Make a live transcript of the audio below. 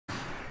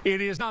It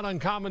is not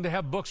uncommon to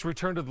have books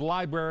returned to the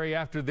library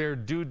after their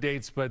due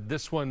dates, but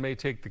this one may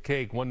take the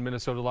cake. One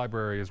Minnesota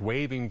library is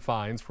waiving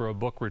fines for a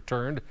book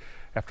returned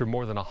after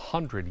more than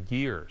 100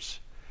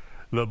 years.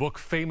 The book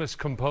Famous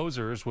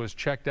Composers was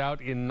checked out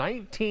in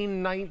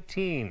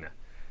 1919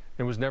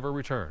 and was never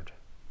returned.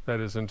 That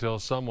is until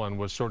someone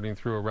was sorting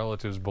through a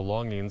relative's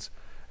belongings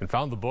and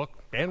found the book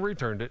and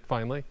returned it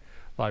finally.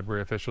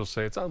 Library officials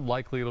say it's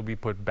unlikely it'll be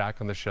put back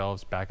on the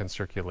shelves, back in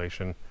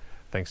circulation,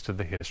 thanks to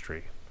the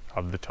history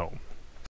of the tome.